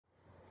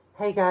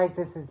Hey guys,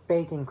 this is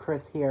Bacon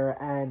Chris here,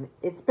 and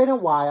it's been a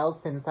while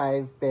since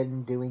I've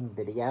been doing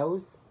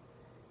videos.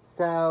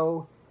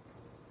 So,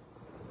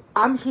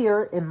 I'm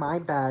here in my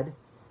bed,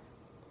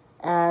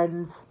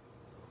 and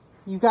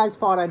you guys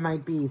thought I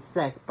might be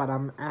sick, but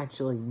I'm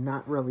actually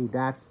not really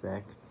that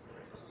sick.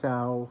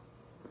 So,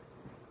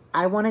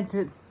 I wanted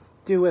to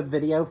do a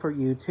video for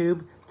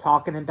YouTube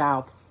talking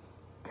about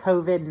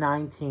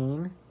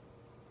COVID-19,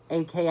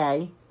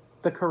 aka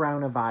the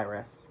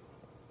coronavirus.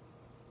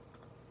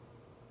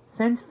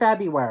 Since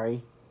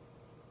February,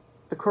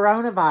 the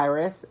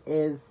coronavirus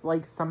is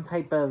like some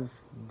type of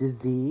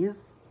disease.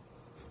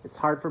 It's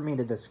hard for me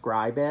to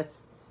describe it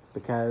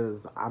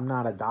because I'm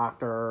not a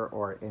doctor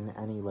or in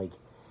any like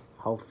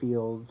health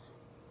fields.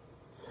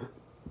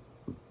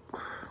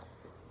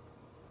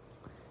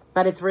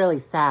 But it's really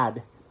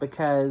sad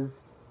because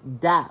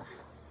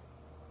deaths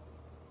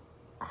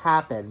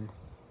happen.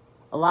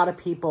 A lot of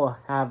people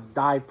have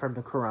died from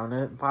the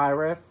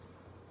coronavirus,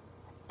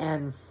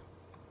 and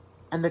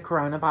the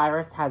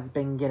coronavirus has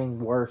been getting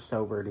worse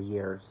over the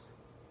years.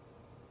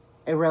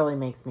 It really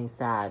makes me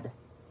sad.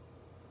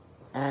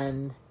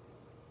 And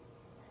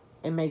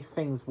it makes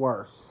things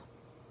worse.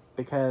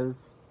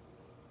 Because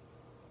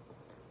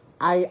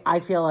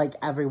I feel like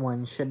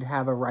everyone should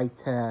have a right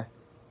to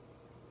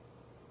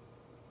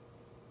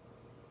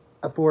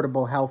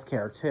affordable health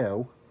care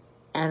too.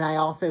 And I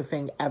also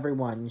think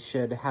everyone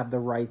should have the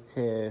right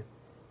to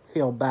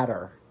feel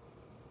better.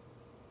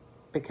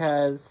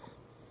 Because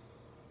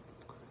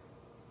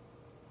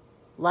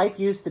life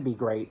used to be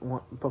great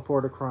before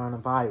the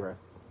coronavirus.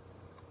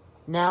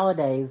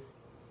 Nowadays,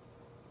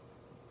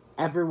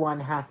 everyone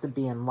has to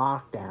be in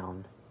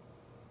lockdown.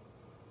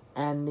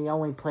 And the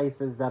only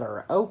places that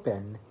are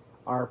open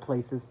are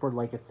places for,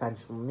 like,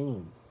 essential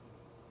needs.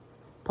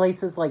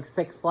 Places like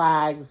Six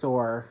Flags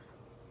or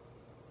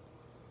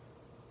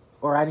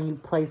any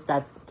place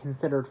that's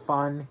considered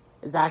fun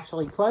is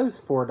actually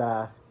closed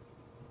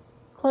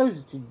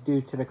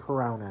due to the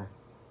corona.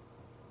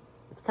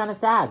 It's kind of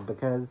sad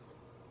because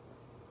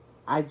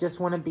I just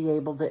want to be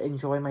able to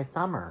enjoy my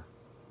summer.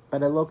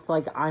 But it looks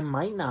like I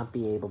might not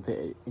be able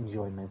to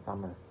enjoy my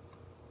summer.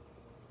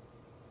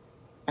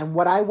 And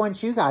what I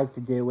want you guys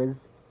to do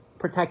is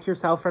protect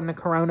yourself from the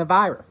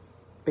coronavirus.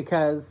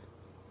 Because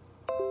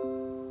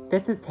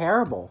this is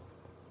terrible.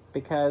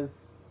 Because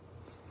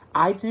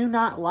I do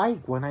not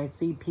like when I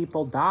see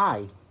people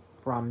die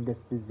from this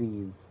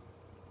disease.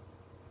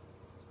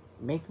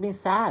 It makes me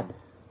sad.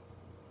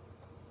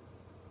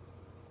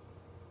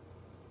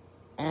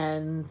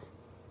 And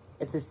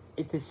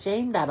it's a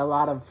shame that a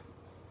lot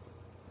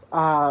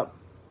of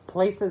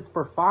places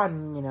for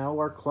fun,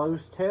 are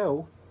closed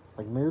too.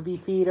 Like movie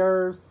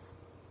theaters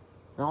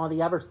and all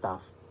the other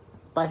stuff.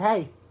 But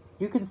hey,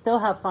 you can still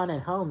have fun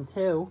at home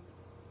too.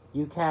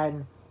 You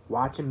can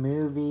watch a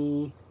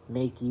movie,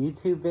 make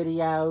YouTube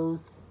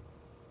videos.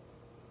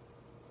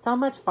 So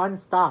much fun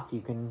stuff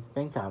you can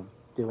think of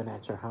doing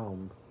at your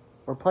home.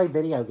 Or play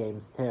video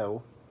games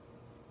too.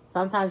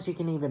 Sometimes you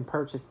can even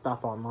purchase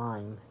stuff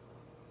online.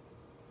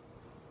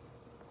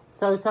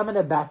 So some of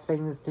the best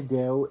things to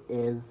do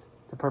is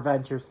to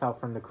prevent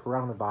yourself from the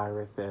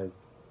coronavirus is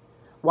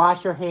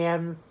wash your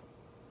hands,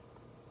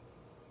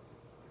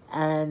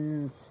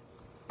 and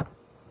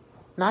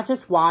not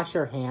just wash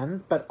your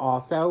hands, but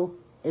also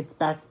it's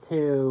best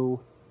to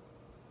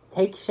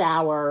take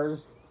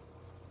showers,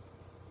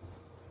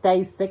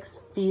 stay 6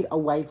 feet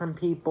away from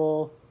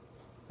people,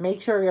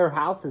 make sure your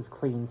house is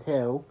clean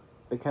too,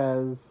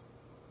 because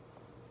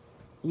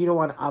you don't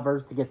want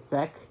others to get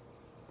sick.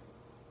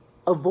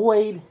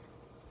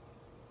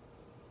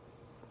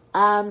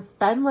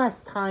 Spend less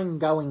time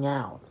going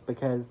out,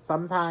 because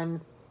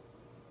sometimes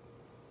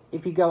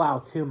if you go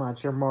out too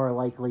much, you're more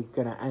likely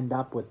going to end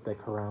up with the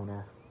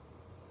corona.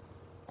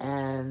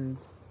 And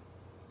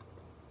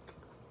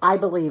I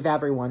believe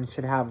everyone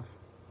should have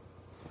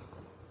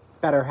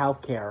better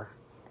health care.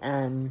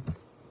 And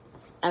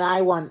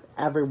I want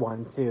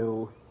everyone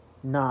to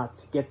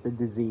not get the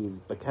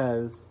disease,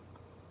 because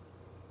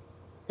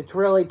it's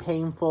really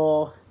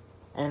painful,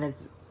 and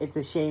it's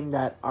a shame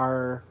that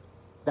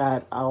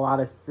a lot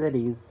of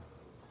cities,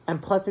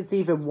 and plus it's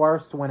even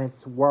worse when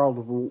it's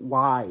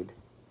worldwide,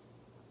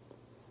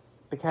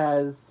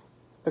 because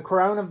the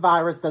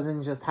coronavirus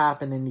doesn't just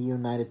happen in the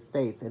United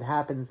States, it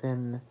happens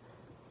in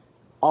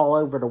all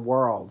over the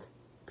world.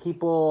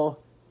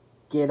 People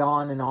get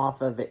on and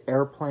off of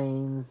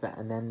airplanes,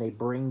 and then they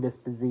bring this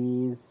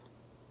disease.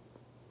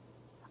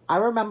 I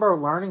remember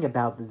learning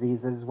about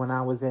diseases when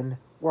I was in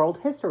world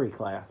history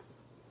class,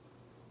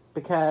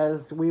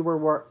 because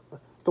the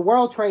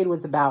world trade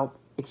was about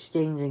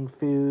exchanging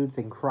foods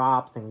and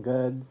crops and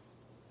goods.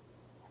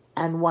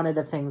 And one of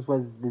the things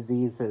was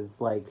diseases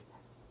like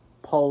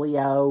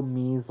polio,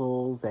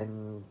 measles,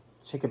 and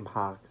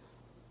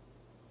chickenpox.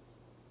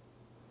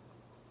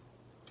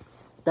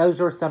 Those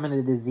were some of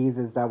the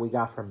diseases that we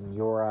got from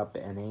Europe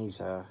and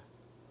Asia,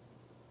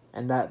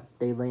 and that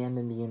they land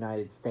in the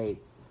United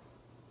States.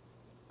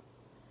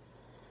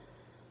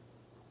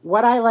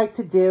 what I like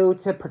to do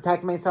to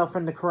protect myself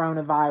from the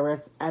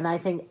coronavirus, and I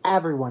think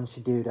everyone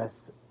should do this,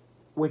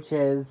 which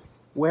is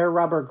wear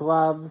rubber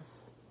gloves,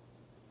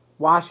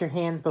 wash your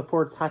hands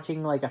before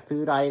touching like a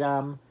food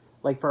item.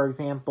 Like, for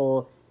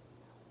example,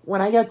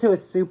 when I go to a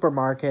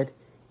supermarket,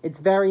 it's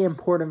very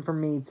important for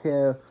me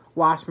to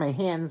wash my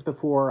hands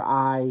before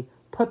I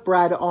put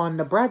bread on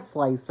the bread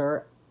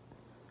slicer,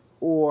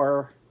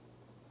 or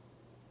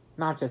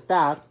not just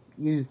that,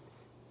 use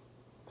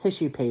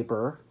tissue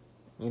paper,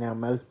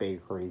 most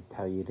bakeries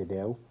tell you to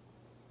do,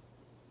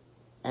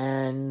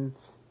 and,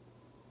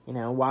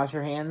 wash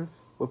your hands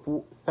with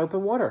soap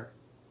and water.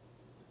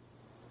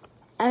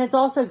 And it's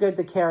also good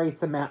to carry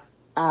some hand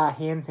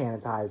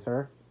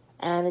sanitizer,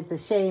 and it's a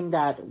shame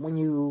that when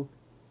you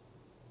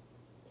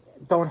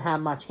don't have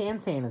much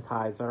hand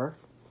sanitizer,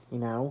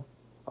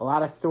 a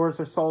lot of stores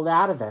are sold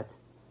out of it.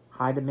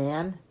 High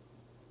demand.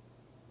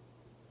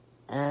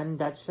 And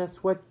that's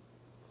just what's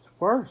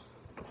worse.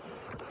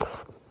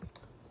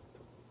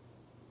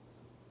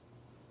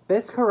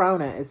 This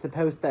corona is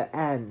supposed to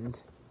end,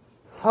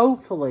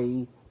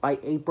 hopefully, by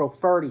April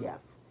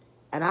 30th.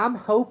 And I'm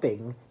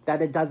hoping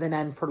that it doesn't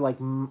end for like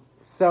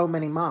so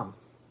many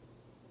months.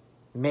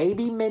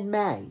 Maybe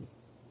mid-May.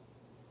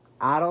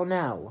 I don't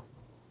know.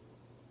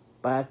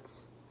 But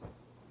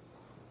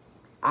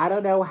I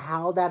don't know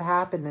how that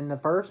happened in the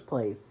first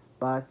place.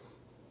 But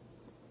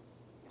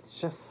it's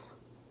just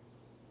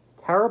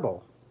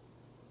terrible.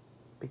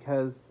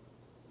 Because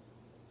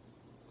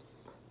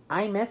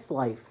I miss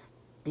life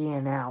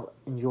being out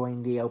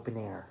enjoying the open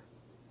air.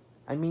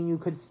 I mean, you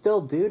could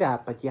still do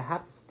that, but you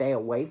have to stay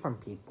away from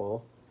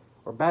people.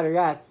 Or better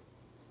yet,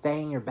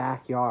 stay in your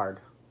backyard.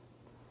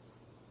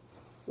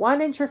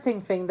 One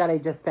interesting thing that I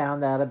just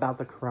found out about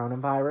the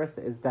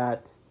coronavirus is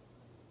that,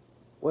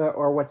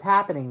 or what's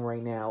happening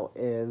right now,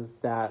 is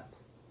that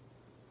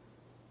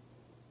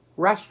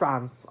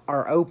restaurants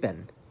are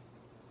open.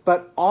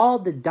 But all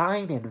the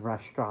dine-in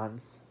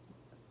restaurants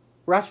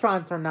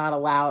do not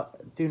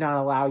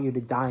allow you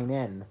to dine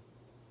in.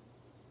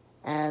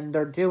 And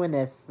they're doing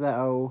this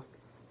so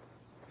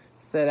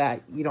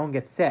that you don't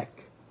get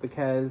sick.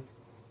 Because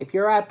if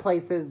you're at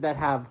places that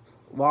have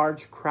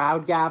large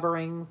crowd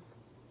gatherings,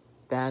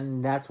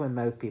 then that's when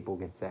most people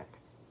get sick.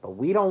 But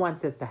we don't want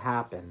this to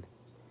happen.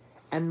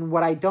 And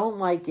what I don't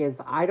like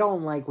is, I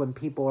don't like when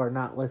people are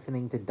not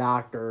listening to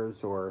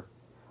doctors or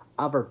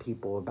other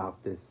people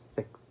about this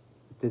sick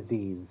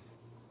disease.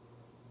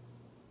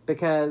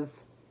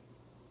 Because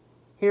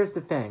here's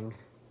the thing.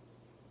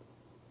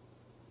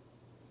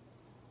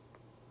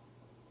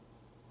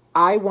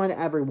 I want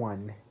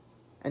everyone,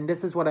 and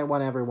this is what I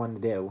want everyone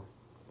to do.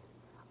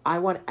 I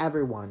want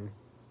everyone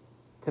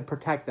to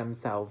protect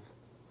themselves,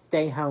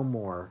 stay home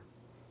more,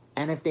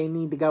 and if they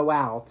need to go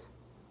out,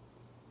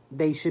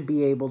 they should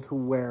be able to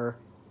wear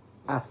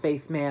a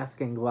face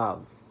mask and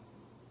gloves.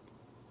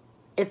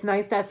 It's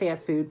nice that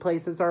fast food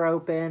places are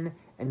open,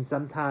 and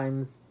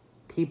sometimes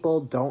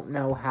people don't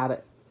know how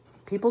to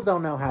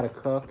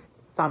cook,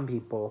 some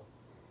people,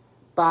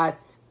 but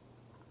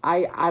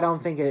I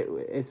don't think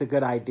it's a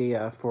good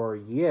idea for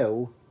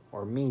you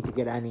or me to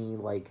get any,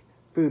 like,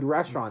 food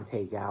restaurant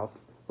takeout,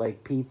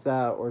 like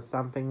pizza or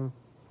something,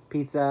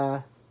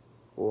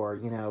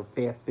 or,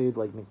 fast food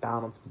like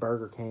McDonald's,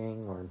 Burger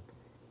King, or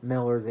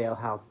Miller's Ale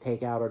House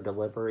takeout or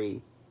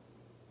delivery.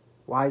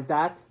 Why is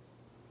that?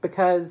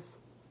 Because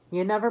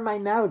you never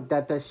might know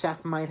that the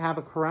chef might have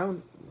a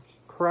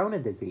corona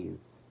disease.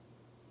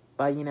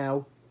 But,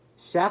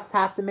 chefs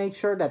have to make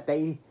sure that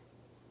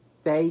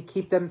they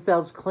keep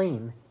themselves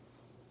clean.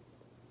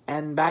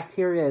 And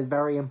bacteria is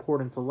very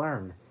important to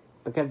learn.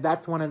 Because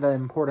that's one of the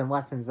important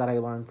lessons that I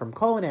learned from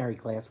culinary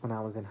class when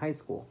I was in high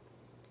school.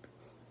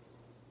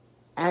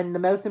 And the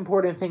most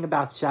important thing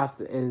about chefs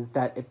is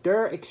that if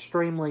they're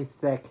extremely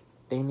sick,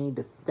 they need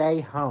to stay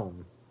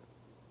home.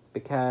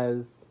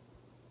 Because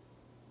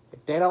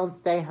if they don't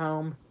stay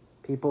home,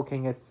 people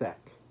can get sick.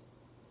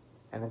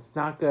 And it's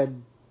not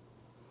good.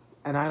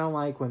 And I don't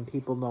like when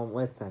people don't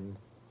listen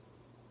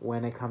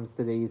when it comes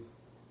to these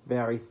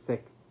very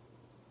sick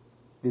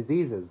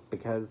diseases.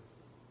 Because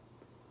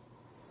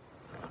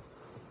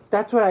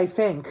that's what I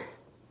think.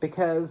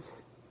 Because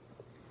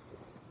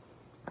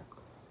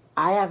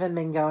I haven't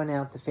been going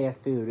out to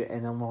fast food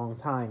in a long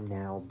time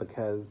now.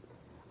 Because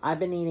I've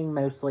been eating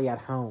mostly at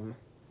home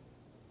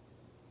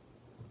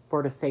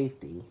for the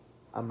safety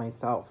of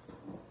myself.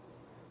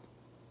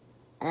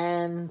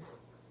 And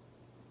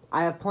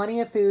I have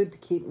plenty of food to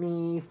keep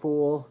me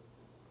full,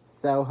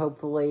 so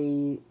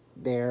hopefully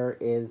there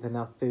is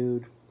enough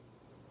food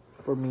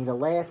for me to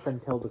last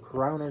until the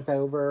corona's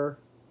over.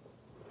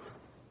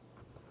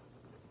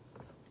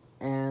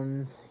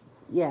 And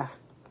yeah,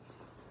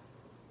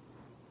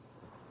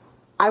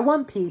 I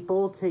want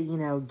people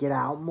to, get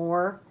out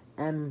more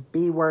and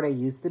be where they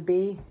used to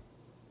be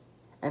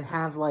and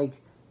have, like,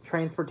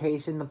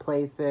 transportation to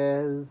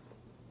places,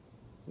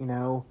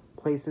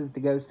 places to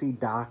go see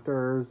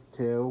doctors,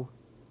 too.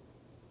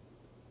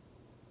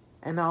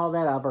 And all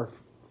that other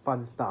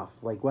fun stuff,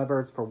 like whether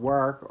it's for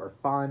work or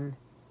fun,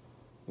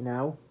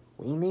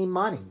 we need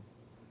money.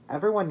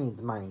 Everyone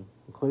needs money,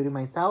 including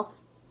myself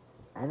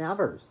and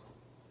others.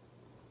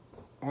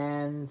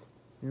 And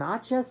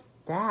not just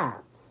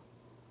that,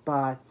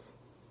 but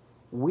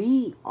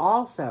we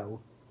also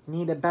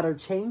need a better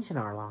change in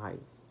our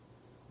lives.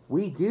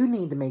 We do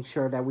need to make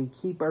sure that we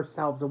keep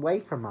ourselves away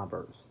from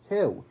others,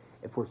 too,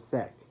 if we're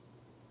sick.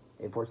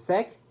 If we're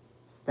sick,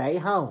 stay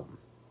home.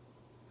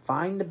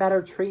 Find a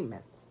better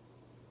treatment.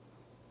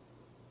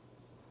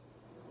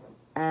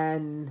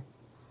 And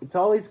it's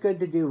always good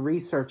to do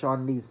research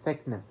on these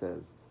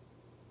sicknesses.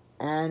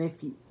 And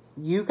if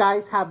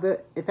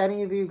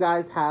any of you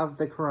guys have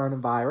the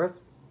coronavirus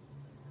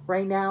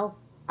right now,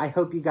 I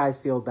hope you guys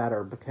feel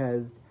better,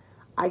 because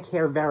I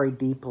care very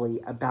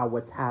deeply about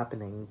what's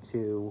happening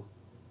to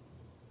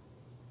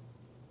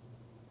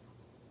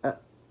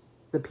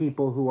the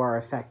people who are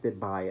affected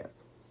by it.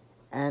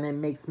 And it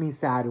makes me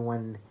sad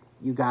when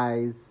you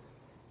guys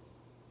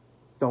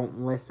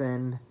don't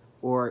listen,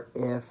 or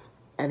if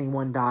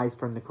anyone dies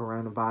from the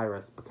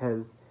coronavirus,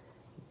 because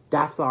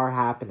deaths are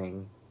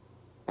happening,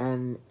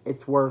 and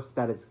it's worse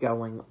that it's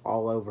going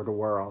all over the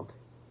world.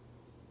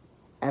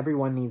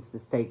 Everyone needs to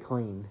stay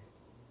clean,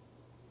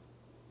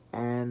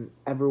 and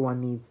everyone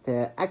needs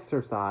to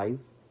exercise,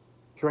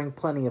 drink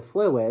plenty of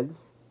fluids.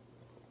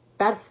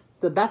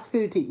 The best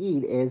food to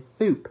eat is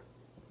soup.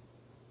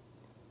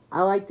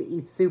 I like to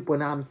eat soup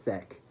when I'm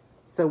sick.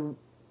 So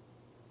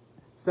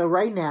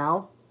right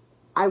now,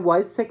 I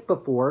was sick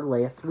before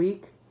last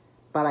week,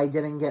 but I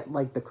didn't get,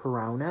 the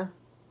corona.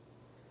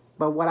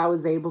 But what I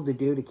was able to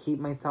do to keep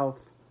myself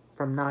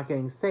from not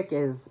getting sick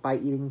is by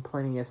eating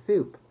plenty of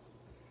soup.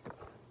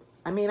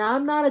 I mean,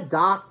 I'm not a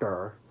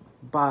doctor,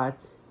 but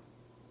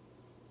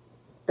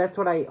that's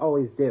what I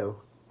always do.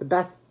 The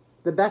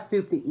best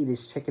soup to eat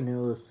is chicken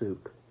noodle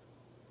soup.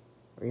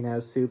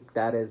 Soup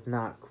that is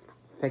not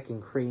thick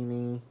and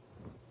creamy,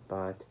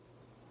 but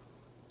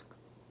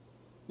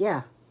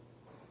yeah.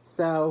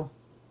 So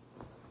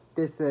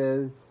this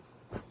is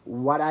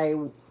what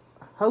I'm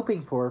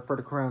hoping for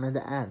the corona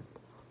to end.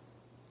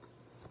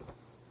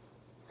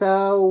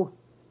 So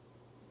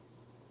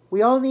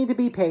we all need to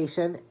be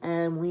patient,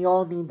 and we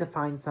all need to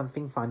find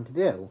something fun to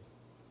do.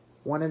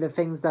 One of the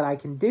things that I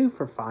can do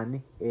for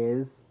fun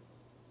is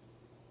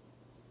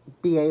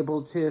be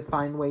able to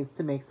find ways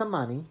to make some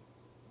money,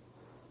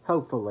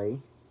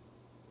 hopefully.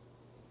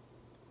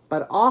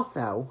 But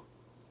also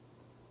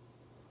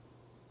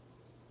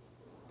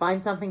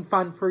find something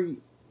fun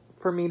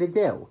for me to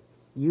do.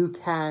 You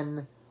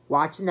can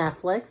watch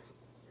Netflix,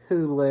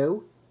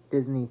 Hulu,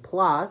 Disney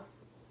Plus,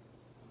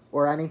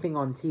 or anything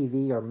on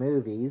TV or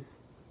movies.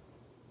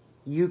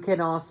 You can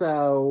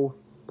also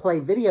play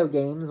video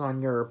games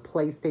on your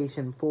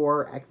PlayStation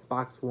 4,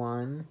 Xbox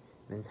One,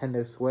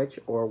 Nintendo Switch,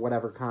 or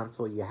whatever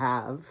console you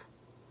have.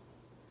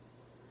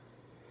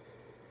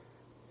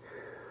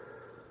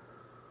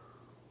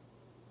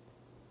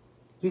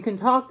 You can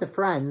talk to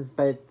friends,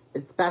 but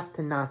it's best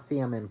to not see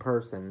them in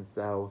person,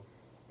 so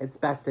it's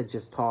best to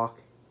just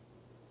talk.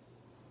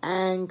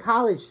 And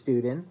college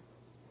students,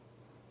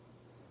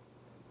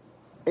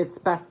 it's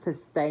best to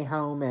stay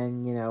home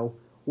and,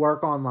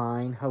 work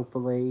online,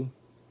 hopefully.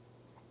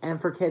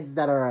 And for kids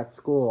that are at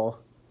school,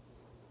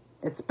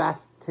 it's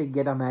best to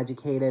get them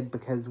educated,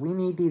 because we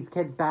need these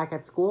kids back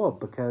at school,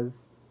 because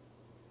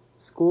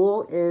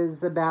school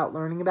is about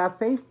learning about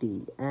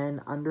safety and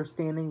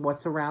understanding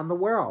what's around the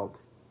world.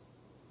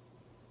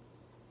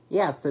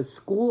 Yeah, so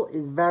school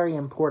is very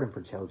important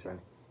for children,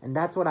 and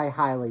that's what I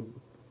highly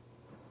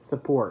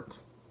support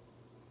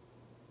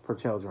for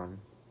children.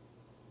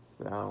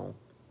 So,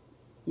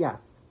 yes.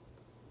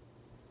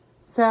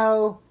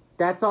 So,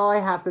 that's all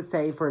I have to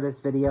say for this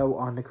video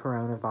on the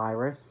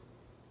coronavirus.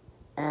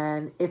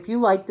 And if you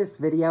like this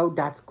video,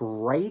 that's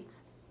great.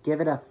 Give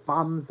it a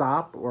thumbs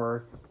up,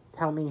 or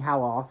tell me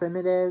how awesome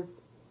it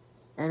is.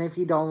 And if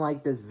you don't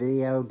like this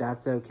video,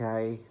 that's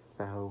okay.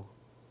 So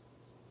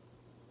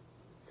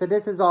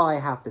this is all I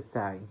have to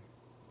say.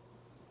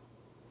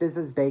 This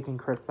is Bacon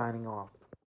Chris signing off.